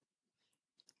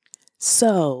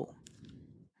So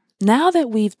now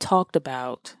that we've talked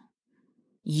about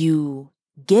you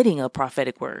getting a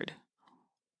prophetic word,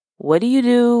 what do you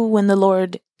do when the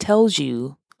Lord tells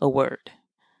you a word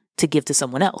to give to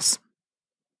someone else?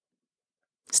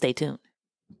 Stay tuned.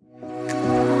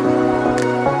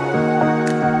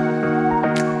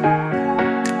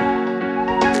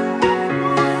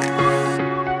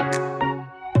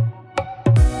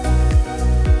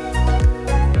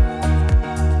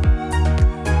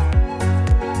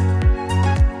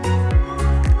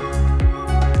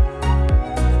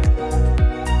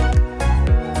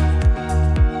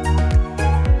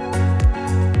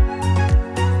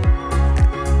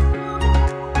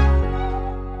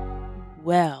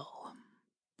 Well,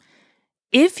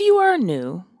 if you are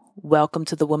new, welcome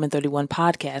to the Woman 31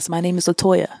 podcast. My name is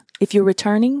Latoya. If you're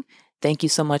returning, thank you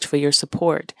so much for your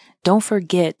support. Don't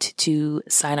forget to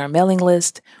sign our mailing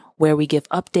list where we give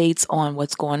updates on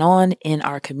what's going on in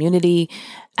our community,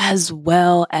 as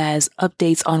well as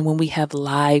updates on when we have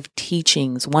live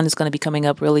teachings. One is going to be coming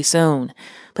up really soon.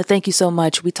 But thank you so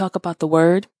much. We talk about the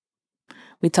word.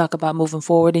 We talk about moving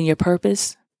forward in your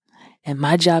purpose. And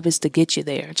my job is to get you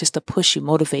there, just to push you,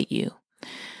 motivate you.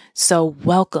 So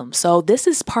welcome. So this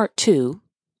is part 2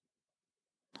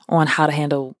 on how to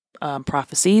handle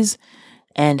prophecies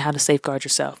and how to safeguard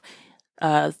yourself.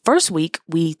 First week,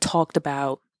 we talked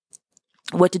about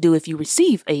what to do if you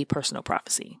receive a personal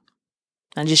prophecy.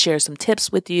 I just shared some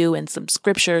tips with you and some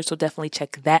scripture, so definitely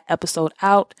check that episode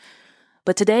out.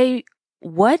 But today,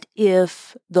 what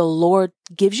if the Lord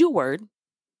gives you a word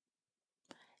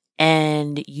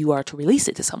and you are to release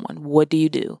it to someone? What do you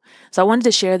do? So I wanted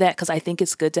to share that because I think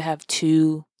it's good to have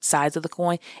two sides of the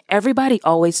coin. Everybody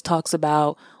always talks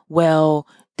about, well,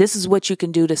 this is what you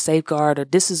can do to safeguard, or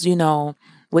this is,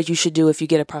 what you should do if you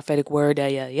get a prophetic word,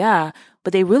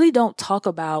 But they really don't talk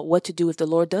about what to do if the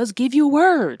Lord does give you a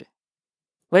word.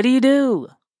 What do you do?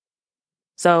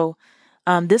 So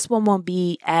this one won't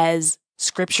be as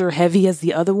scripture heavy as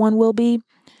the other one will be,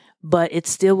 but it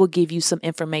still will give you some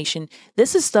information.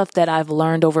 This is stuff that I've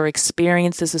learned over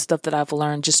experience. This is stuff that I've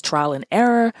learned just trial and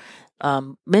error,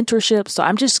 mentorship. So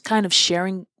I'm just kind of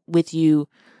sharing with you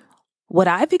what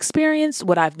I've experienced,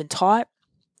 what I've been taught.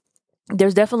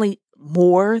 There's definitely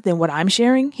more than what I'm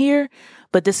sharing here,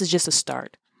 but this is just a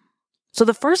start. So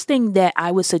the first thing that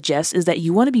I would suggest is that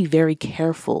you want to be very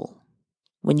careful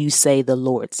when you say the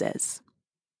Lord says.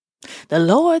 The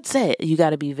Lord said, you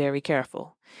got to be very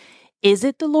careful. Is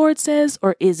it the Lord says,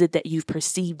 or is it that you've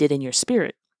perceived it in your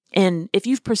spirit? And if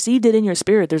you've perceived it in your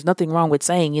spirit, there's nothing wrong with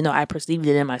saying, I perceived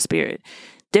it in my spirit.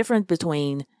 Difference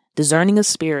between discerning of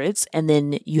spirits and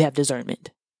then you have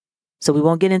discernment. So we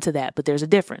won't get into that, but there's a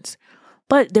difference.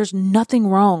 But there's nothing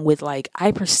wrong with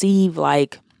I perceive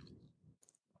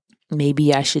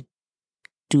maybe I should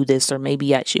do this, or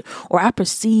maybe I should, or I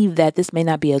perceive that this may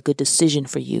not be a good decision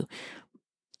for you.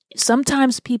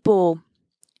 Sometimes people,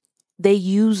 they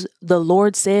use the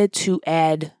Lord said to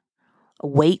add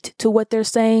weight to what they're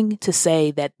saying, to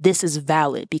say that this is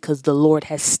valid because the Lord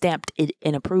has stamped it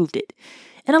and approved it.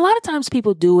 And a lot of times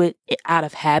people do it out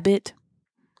of habit.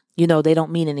 They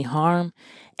don't mean any harm.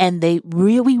 And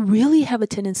we really have a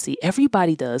tendency,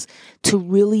 everybody does, to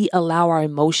really allow our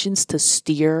emotions to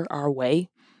steer our way.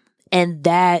 And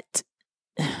that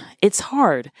it's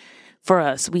hard for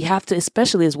us. We have to,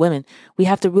 especially as women, we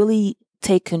have to really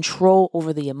take control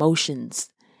over the emotions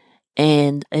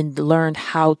and learn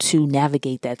how to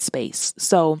navigate that space.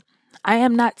 So I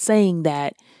am not saying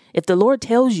that if the Lord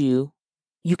tells you,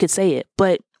 you could say it,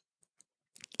 but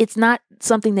it's not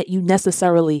something that you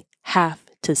necessarily have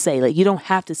to say. You don't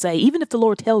have to say, even if the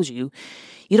Lord tells you,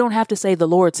 you don't have to say the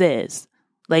Lord says.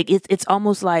 It's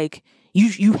almost like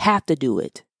you have to do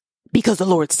it because the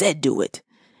Lord said do it.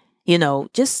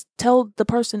 Just tell the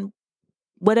person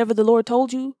whatever the Lord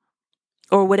told you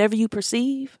or whatever you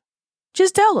perceive.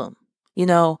 Just tell them,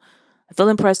 I feel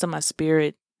impressed in my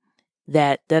spirit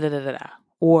that da-da-da-da-da,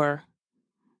 or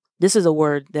this is a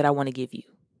word that I want to give you,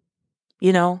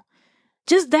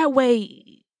 just that way.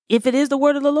 If it is the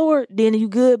word of the Lord, then you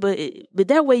good. But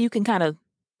that way you can kind of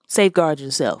safeguard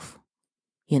yourself,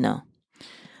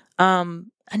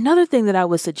 Another thing that I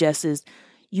would suggest is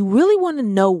you really want to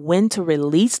know when to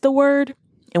release the word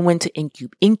and when to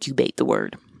incubate the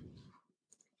word.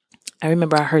 I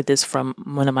remember I heard this from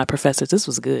one of my professors. This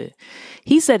was good.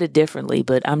 He said it differently,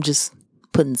 but I'm just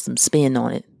putting some spin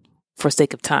on it for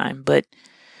sake of time. But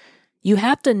you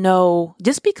have to know,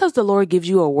 just because the Lord gives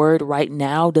you a word right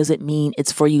now, doesn't mean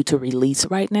it's for you to release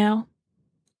right now.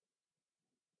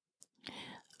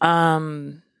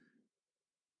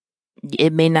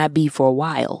 It may not be for a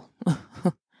while.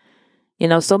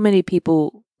 So many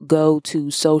people go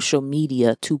to social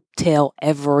media to tell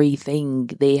everything.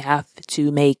 They have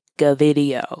to make a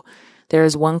video.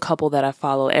 There's one couple that I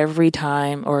follow every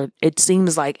time, or it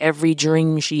seems like every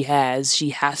dream she has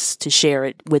to share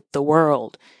it with the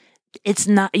world. It's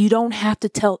not, you don't have to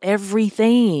tell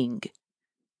everything,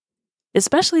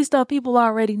 especially stuff people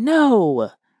already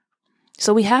know.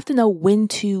 So we have to know when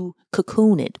to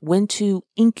cocoon it, when to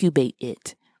incubate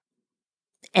it.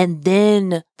 And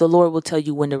then the Lord will tell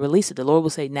you when to release it. The Lord will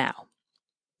say now.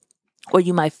 Or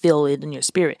you might feel it in your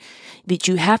spirit. But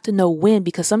you have to know when,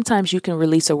 because sometimes you can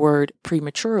release a word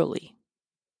prematurely.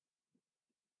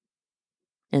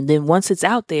 And then once it's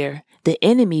out there, the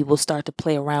enemy will start to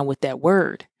play around with that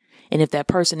word. And if that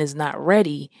person is not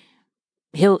ready,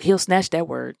 he'll snatch that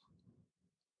word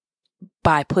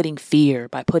by putting fear,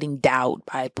 by putting doubt,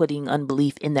 by putting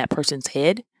unbelief in that person's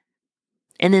head.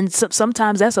 And then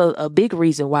sometimes that's a big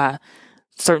reason why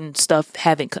certain stuff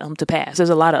haven't come to pass. There's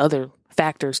a lot of other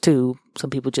factors too. Some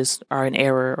people just are in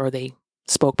error, or they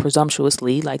spoke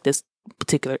presumptuously, like this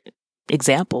particular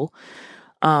example.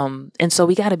 And so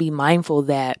we got to be mindful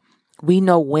that we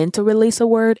know when to release a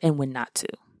word and when not to.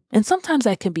 And sometimes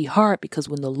that can be hard, because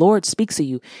when the Lord speaks to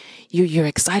you, you're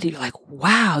excited. You're like,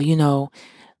 wow,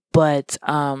 but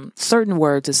certain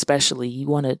words, especially, you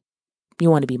want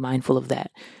to be mindful of that.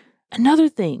 Another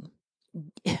thing,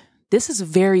 this is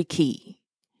very key.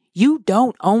 You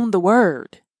don't own the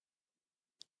word.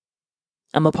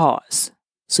 I'm going to pause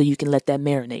so you can let that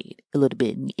marinate a little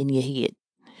bit in your head.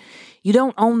 You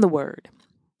don't own the word.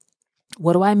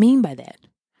 What do I mean by that?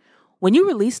 When you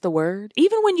release the word,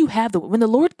 even when the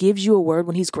Lord gives you a word,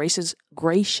 when he's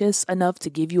gracious enough to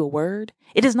give you a word,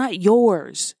 it is not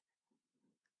yours.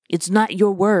 It's not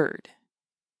your word.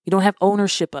 You don't have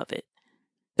ownership of it.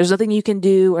 There's nothing you can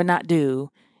do or not do.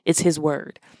 It's his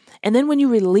word. And then when you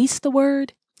release the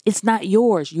word, it's not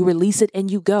yours. You release it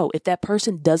and you go. If that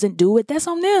person doesn't do it, that's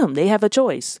on them. They have a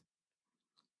choice.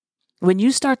 When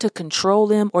you start to control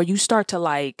them, or you start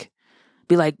to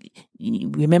be like,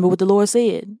 remember what the Lord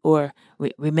said, or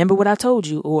remember what I told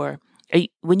you, or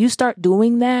when you start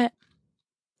doing that,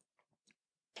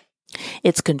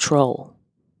 it's control.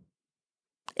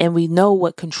 And we know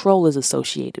what control is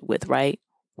associated with, right?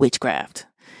 Witchcraft.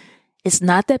 It's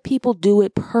not that people do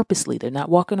it purposely. They're not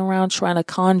walking around trying to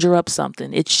conjure up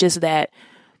something. It's just that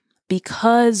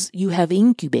because you have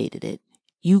incubated it,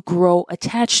 you grow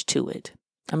attached to it.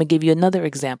 I'm going to give you another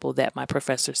example that my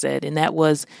professor said, and that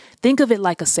was, think of it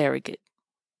like a surrogate.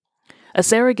 A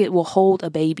surrogate will hold a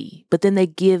baby, but then they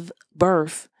give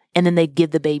birth, and then they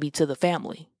give the baby to the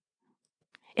family.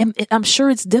 And I'm sure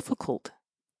it's difficult.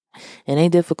 It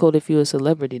ain't difficult if you're a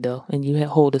celebrity, though, and you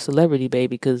hold a celebrity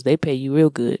baby, because they pay you real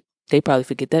good. They probably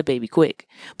forget that baby quick.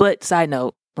 But side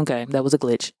note, okay, that was a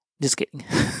glitch. Just kidding.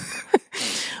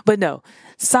 But no,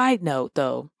 side note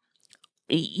though,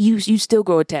 you still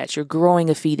grow attached. You're growing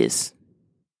a fetus.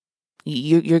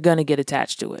 You're going to get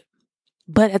attached to it.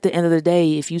 But at the end of the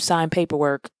day, if you sign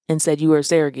paperwork and said you are a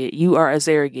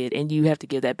surrogate, and you have to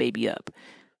give that baby up.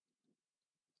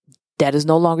 That is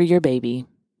no longer your baby.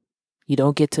 You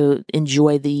don't get to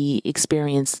enjoy the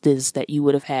experiences that you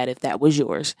would have had if that was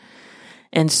yours.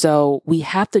 And so we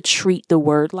have to treat the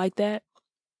word like that.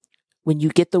 When you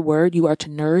get the word, you are to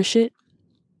nourish it,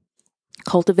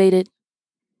 cultivate it,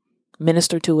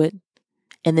 minister to it.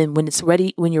 And then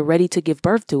when you're ready to give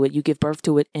birth to it, you give birth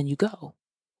to it and you go.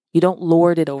 You don't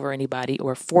lord it over anybody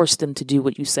or force them to do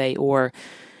what you say, or,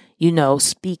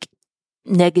 speak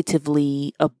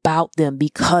negatively about them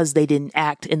because they didn't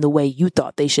act in the way you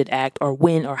thought they should act, or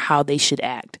when or how they should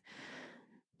act.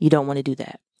 You don't want to do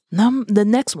that. The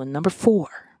next one, number 4.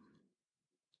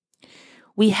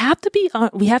 We have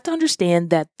to understand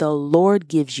that the Lord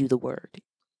gives you the word.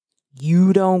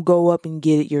 You don't go up and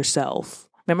get it yourself.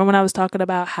 Remember when I was talking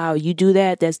about how you do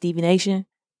that? That's divination.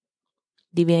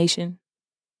 Deviation.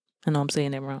 I know I'm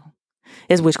saying that wrong.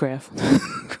 It's witchcraft.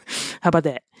 How about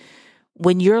that?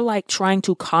 When you're trying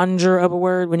to conjure up a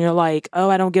word, when you're like, oh,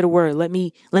 I don't get a word. Let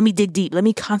me dig deep. Let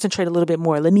me concentrate a little bit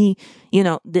more. Let me,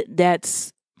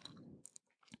 that's,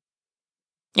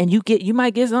 and you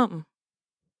might get something.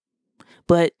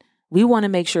 But we want to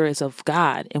make sure it's of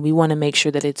God, and we want to make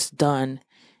sure that it's done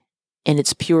in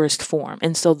its purest form.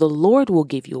 And so the Lord will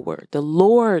give you a word. The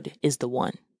Lord is the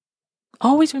one.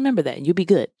 Always remember that, and you'll be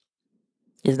good.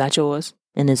 It's not yours,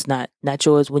 and it's not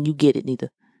yours when you get it neither.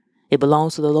 It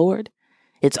belongs to the Lord.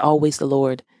 It's always the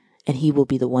Lord, and he will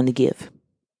be the one to give.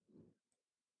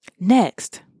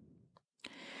 Next.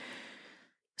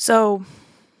 So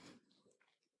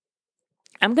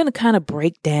I'm going to kind of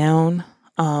break down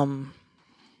in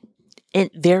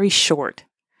very short.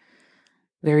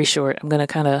 I'm going to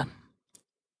kind of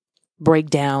break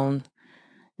down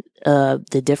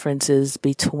the differences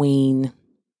between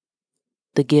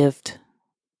the gift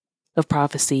of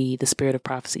prophecy, the spirit of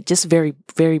prophecy, just very,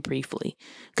 very briefly,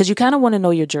 because you kind of want to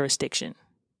know your jurisdiction.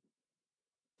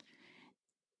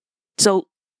 So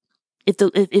if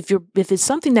it's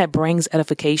something that brings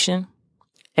edification,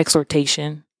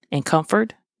 exhortation, and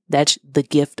comfort, that's the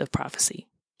gift of prophecy.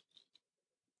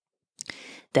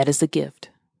 That is the gift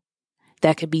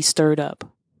that could be stirred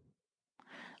up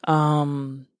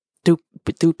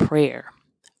through prayer,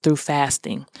 through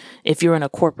fasting. If you're in a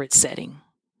corporate setting,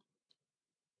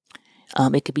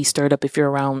 it could be stirred up if you're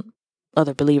around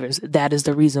other believers. That is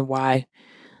the reason why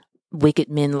wicked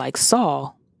men like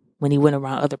Saul, when he went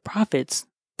around other prophets,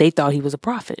 they thought he was a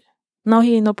prophet. No,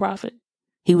 he ain't no prophet.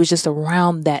 He was just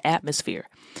around that atmosphere.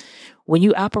 When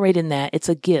you operate in that, it's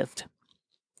a gift.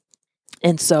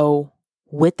 And so,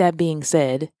 with that being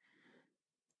said,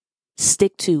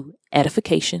 stick to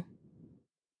edification,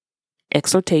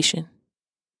 exhortation,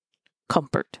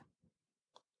 comfort.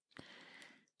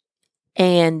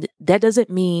 And that doesn't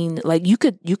mean like you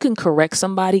can correct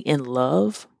somebody in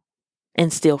love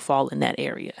and still fall in that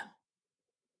area.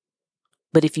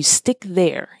 But if you stick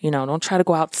there, don't try to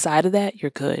go outside of that,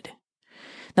 you're good.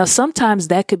 Now, sometimes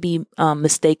that could be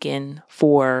mistaken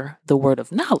for the word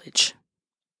of knowledge.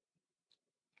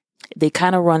 They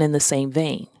kind of run in the same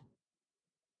vein.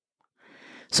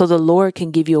 So the Lord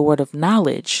can give you a word of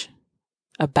knowledge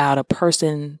about a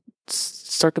person,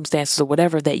 circumstances, or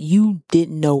whatever that you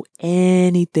didn't know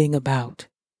anything about.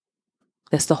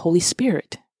 That's the Holy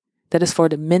Spirit. That is for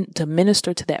to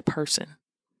minister to that person.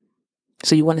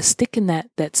 So you want to stick in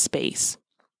that space.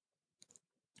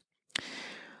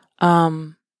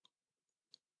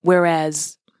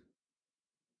 Whereas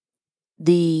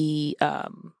the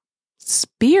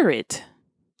spirit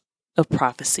of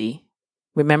prophecy,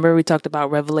 remember we talked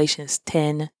about Revelation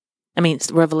 19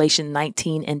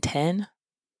 and 10.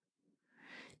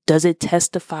 Does it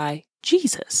testify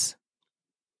Jesus?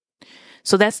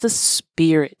 So that's the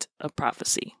spirit of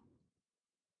prophecy.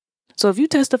 So if you're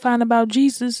testifying about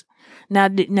Jesus, now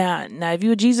if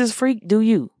you're a Jesus freak, do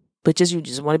you? But you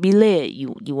just want to be led.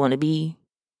 You want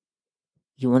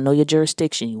to know your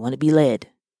jurisdiction. You want to be led.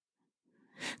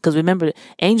 Because remember,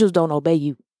 angels don't obey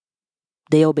you.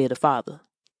 They obey the Father.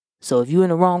 So if you're in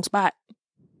the wrong spot,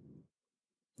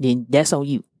 then that's on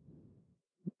you.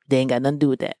 They ain't got nothing to do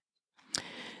with that.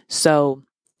 So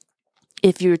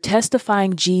if you're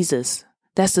testifying Jesus,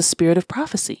 that's the spirit of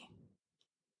prophecy.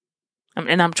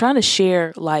 And I'm trying to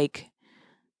share like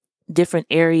different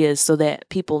areas so that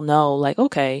people know like,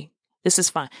 okay, this is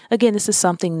fine. Again, this is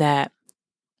something that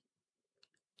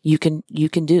you can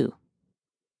do.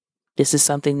 This is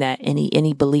something that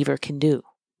any believer can do.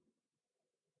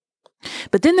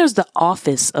 But then there's the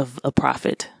office of a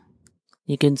prophet.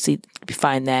 You can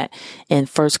find that in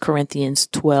 1 Corinthians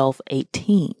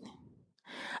 12:18.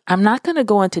 I'm not going to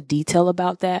go into detail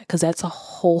about that because that's a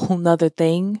whole nother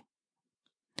thing.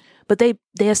 But they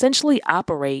essentially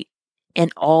operate in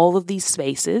all of these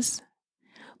spaces,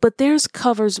 but theirs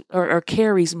covers or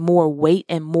carries more weight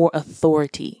and more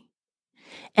authority.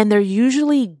 And they're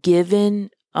usually given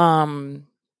a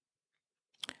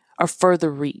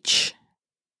further reach.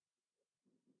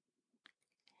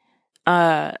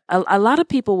 A lot of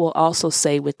people will also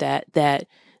say with that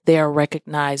they are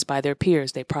recognized by their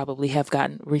peers. They probably have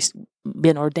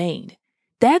been ordained.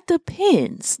 That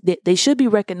depends. They should be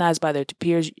recognized by their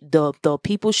peers. The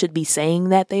people should be saying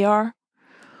that they are,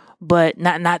 but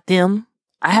not them.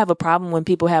 I have a problem when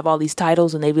people have all these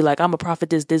titles and they be like, I'm a prophet,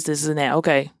 this, and that.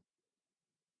 Okay.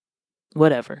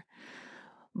 Whatever.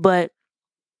 And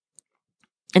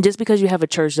just because you have a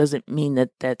church doesn't mean that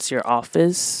that's your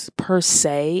office per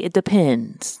se. It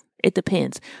depends.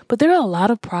 But there are a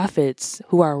lot of prophets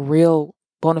who are real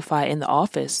bona fide in the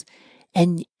office,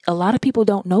 and a lot of people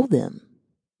don't know them.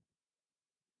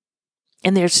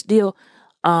 And they're still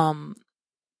over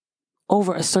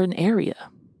a certain area,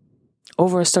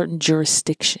 over a certain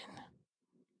jurisdiction.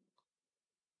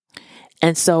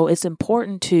 And so it's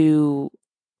important to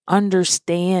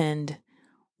understand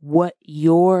where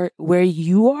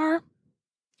you are,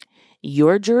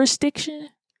 your jurisdiction,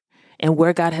 and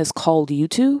where God has called you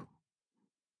to.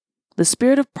 The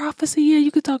spirit of prophecy, yeah,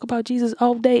 you could talk about Jesus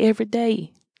all day, every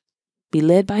day. Be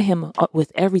led by him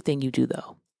with everything you do,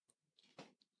 though.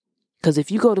 Because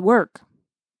if you go to work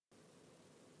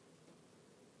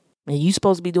and you're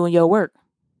supposed to be doing your work,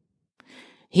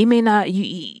 he may not,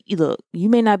 you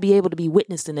may not be able to be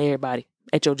witnessing to everybody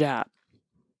at your job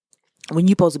when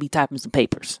you're supposed to be typing some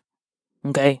papers.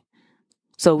 Okay.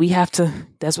 So we have to,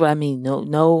 that's what I mean.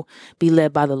 No, be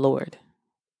led by the Lord.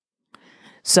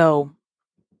 So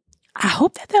I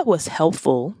hope that was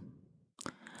helpful,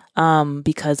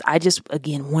 because I just,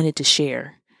 again, wanted to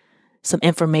share some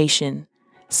information,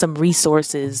 some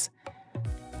resources.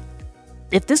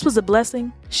 If this was a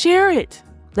blessing, share it.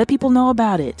 Let people know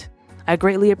about it. I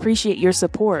greatly appreciate your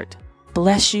support.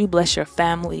 Bless you. Bless your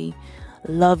family.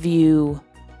 Love you.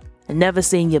 Never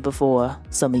seen you before,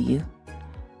 some of you.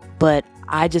 But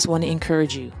I just want to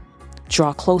encourage you.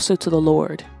 Draw closer to the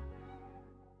Lord.